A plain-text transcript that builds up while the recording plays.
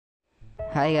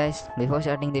Hi guys, before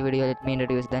starting the video, let me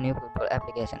introduce the new football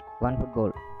application,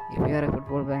 OneFootball. If you are a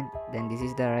football fan, then this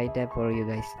is the right app for you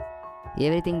guys.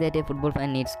 Everything that a football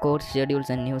fan needs: scores, schedules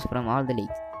and news from all the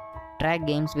leagues. Track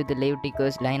games with the live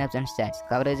tickers, lineups and stats,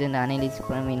 coverage and analysis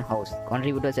from in-house,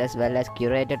 contributors as well as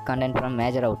curated content from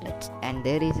major outlets. And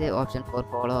there is an option for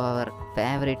follow our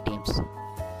favorite teams.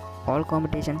 All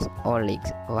competitions, all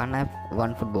leagues, one app,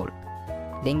 one football.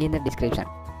 Link in the description.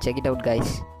 Check it out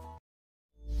guys.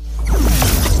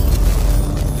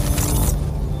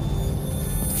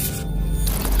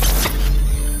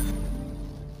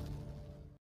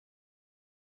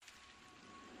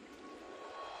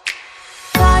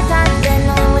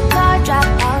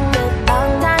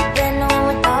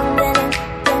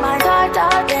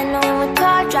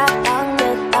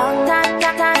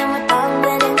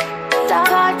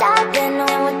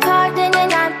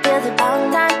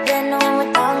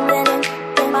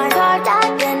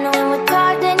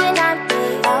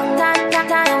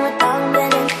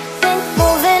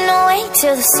 To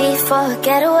the sea for a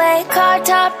getaway, car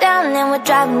top down and we're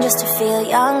driving just to feel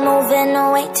young. Moving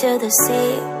away to the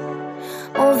sea,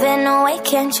 moving away,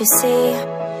 can't you see?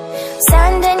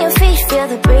 Sand in your feet, feel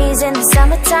the breeze in the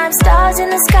summertime. Stars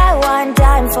in the sky, one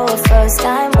dime for a first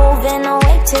time. Moving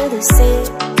away to the sea,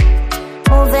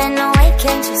 moving away,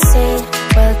 can't you see?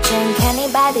 We'll drink honey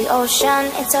by the ocean,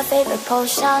 it's our favorite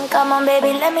potion. Come on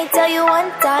baby, let me tell you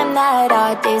one time that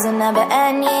our days will never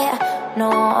end, yeah. No,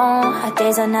 our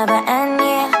days will never end,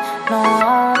 yeah. No.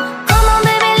 Come on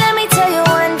baby, let me tell you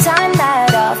one time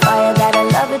that our fire got a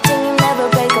love it till you never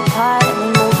break apart. And we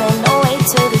moving away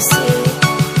to the sea,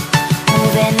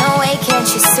 moving away, can't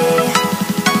you see?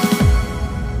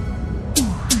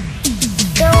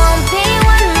 There won't be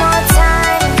one more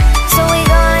time, so we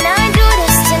gonna do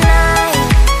this tonight.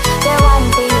 There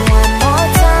won't be one more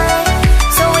time,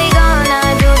 so we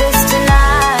gonna do this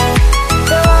tonight.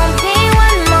 There won't be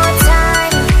one more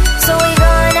time, so we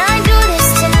gonna do this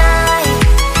tonight.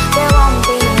 There won't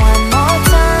be one more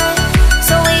time,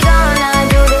 so we gonna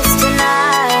do this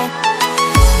tonight.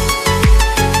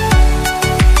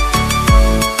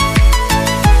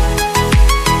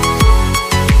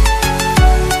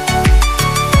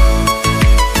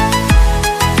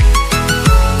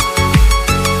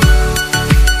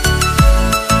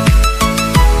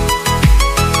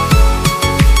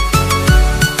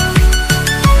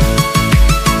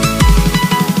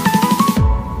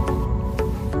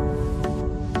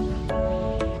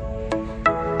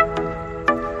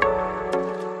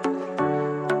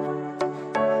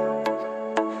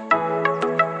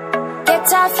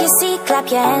 Get off your seat, clap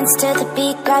your hands to the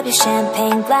beat. Grab your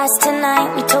champagne glass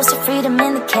tonight. We toast to freedom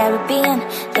in the Caribbean,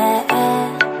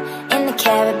 yeah. In the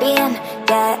Caribbean,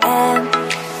 yeah.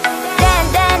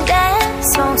 Dance, dance, dance,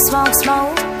 smoke, smoke,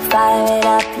 smoke. Fire it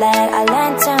up, let our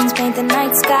lanterns paint the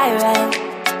night sky red.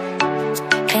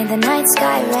 Paint the night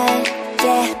sky red,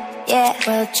 yeah, yeah.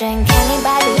 We'll drink honey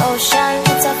by the ocean.